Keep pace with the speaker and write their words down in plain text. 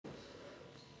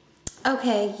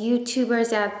Okay,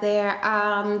 YouTubers out there,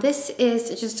 this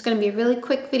is just going to be a really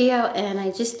quick video and I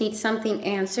just need something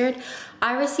answered.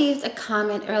 I received a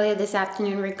comment earlier this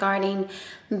afternoon regarding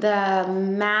the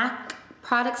MAC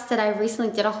products that I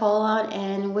recently did a haul on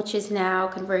and which is now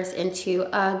converted into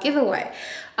a giveaway.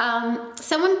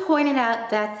 Someone pointed out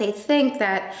that they think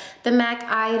that the MAC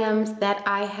items that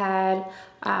I had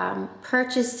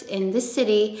purchased in this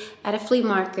city at a flea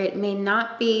market may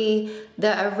not be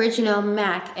the original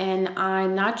MAC, and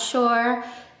I'm not sure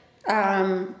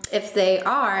if they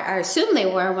are. I assume they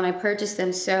were when I purchased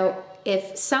them. So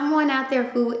if someone out there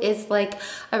who is like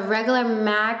a regular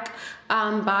MAC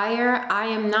buyer, I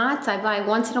am not. I buy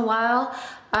once in a while.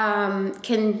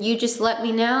 Can you just let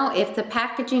me know if the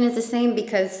packaging is the same,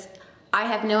 because I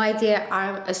have no idea.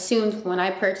 I assumed when I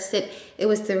purchased it, it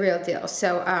was the real deal.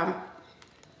 So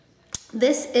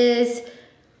this is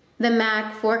the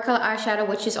MAC 4-color eyeshadow,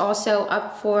 which is also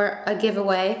up for a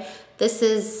giveaway. This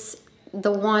is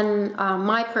the one,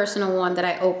 my personal one that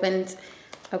I opened,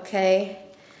 okay?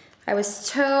 I was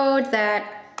told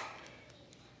that,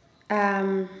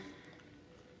 can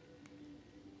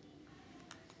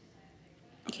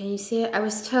you see it? I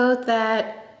was told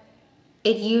that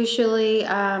it usually,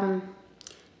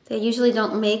 they usually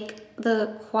don't make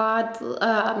the quad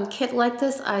kit like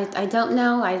this. I don't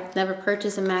know. I've never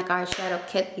purchased a MAC eyeshadow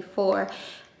kit before,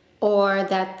 or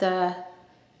that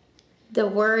the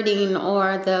wording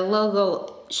or the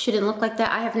logo shouldn't look like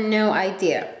that. I have no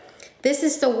idea. This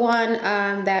is the one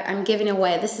that I'm giving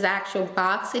away. This is the actual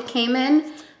box it came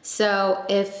in. So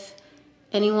if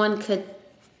anyone could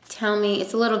tell me,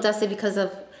 it's a little dusty because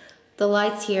of the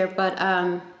lights here, but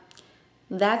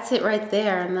that's it right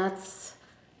there, and that's,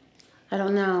 I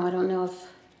don't know if,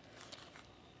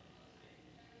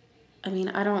 I mean,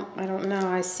 I don't know.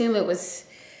 I assume it was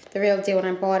the real deal when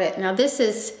I bought it. Now this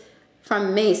is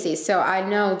from Macy's, so I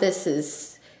know this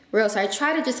is real. So I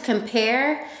try to just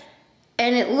compare,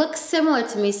 and it looks similar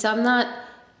to me, so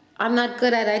I'm not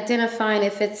good at identifying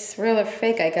if it's real or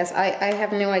fake, I guess. I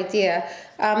have no idea.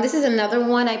 This is another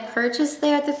one I purchased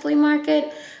there at the flea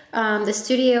market. The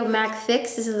Studio MAC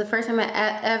Fix. This is the first time I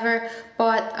ever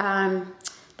bought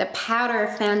the powder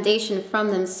foundation from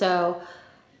them, so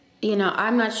you know,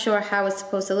 I'm not sure how it's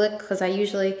supposed to look because I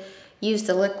usually use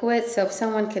the liquid. So if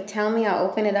someone could tell me, I'll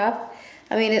open it up.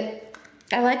 I mean,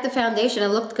 I like the foundation. It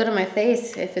looked good on my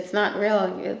face. If it's not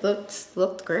real, it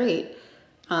looked great.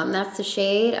 That's the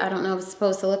shade. I don't know if it's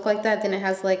supposed to look like that. Then it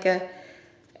has like a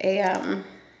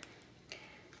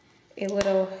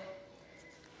little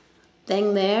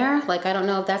thing there. Like, I don't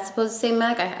know if that's supposed to say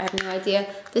MAC. I have no idea.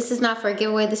 This is not for a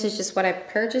giveaway. This is just what I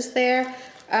purchased there.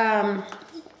 And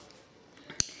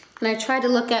I tried to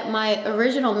look at my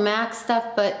original MAC stuff,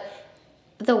 but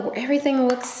everything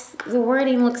looks, the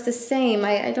wording looks the same.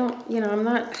 I don't, you know, I'm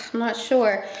not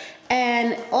sure.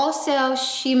 And also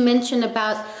she mentioned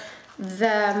about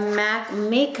the MAC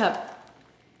makeup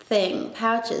thing,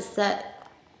 pouches, that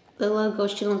the logo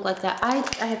should look like that.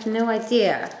 I have no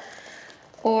idea.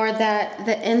 Or that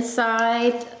the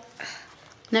inside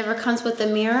never comes with the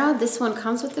mirror. This one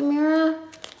comes with the mirror.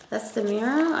 That's the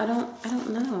mirror. I don't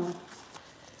know.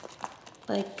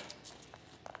 Like,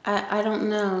 I don't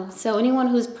know. So anyone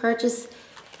who's purchased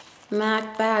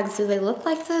MAC bags, do they look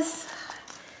like this?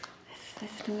 I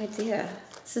have no idea.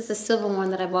 This is the silver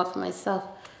one that I bought for myself.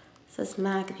 It says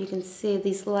MAC, if you can see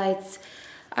these lights.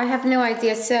 I have no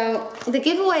idea. So the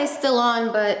giveaway is still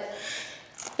on, but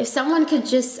if someone could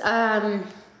just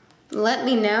let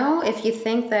me know if you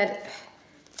think that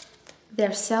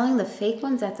they're selling the fake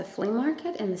ones at the flea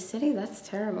market in the city. That's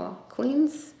terrible.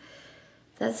 Queens,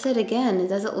 that's it again.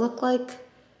 Does it look like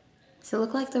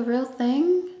the real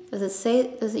thing? Does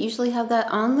it usually have that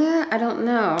on there? I don't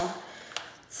know.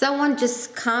 Someone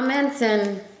just comment,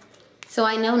 and so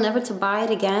I know never to buy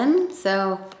it again.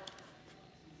 So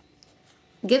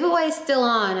giveaway is still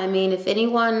on. I mean, if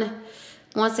anyone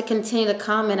wants to continue to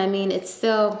comment, I mean, it's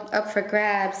still up for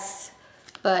grabs,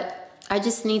 but I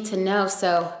just need to know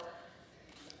so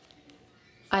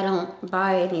I don't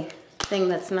buy anything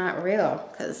that's not real,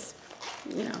 because,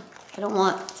 you know, I don't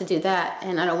want to do that,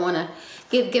 and I don't want to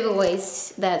give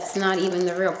giveaways that's not even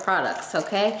the real products,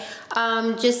 okay?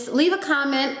 Just leave a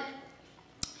comment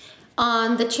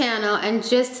on the channel and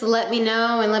just let me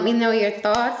know, and let me know your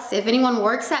thoughts. If anyone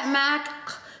works at MAC,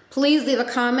 please leave a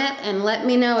comment and let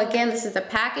me know. Again, this is the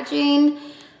packaging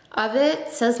of it.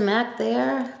 It says MAC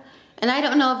there. And I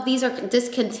don't know if these are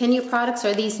discontinued products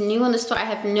or these new in the store. I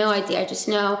have no idea. I just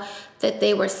know that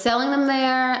they were selling them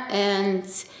there, and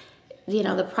you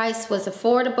know, the price was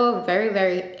affordable, very,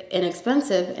 very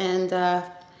inexpensive, and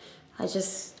I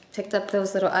just picked up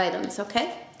those little items,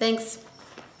 okay? Thanks.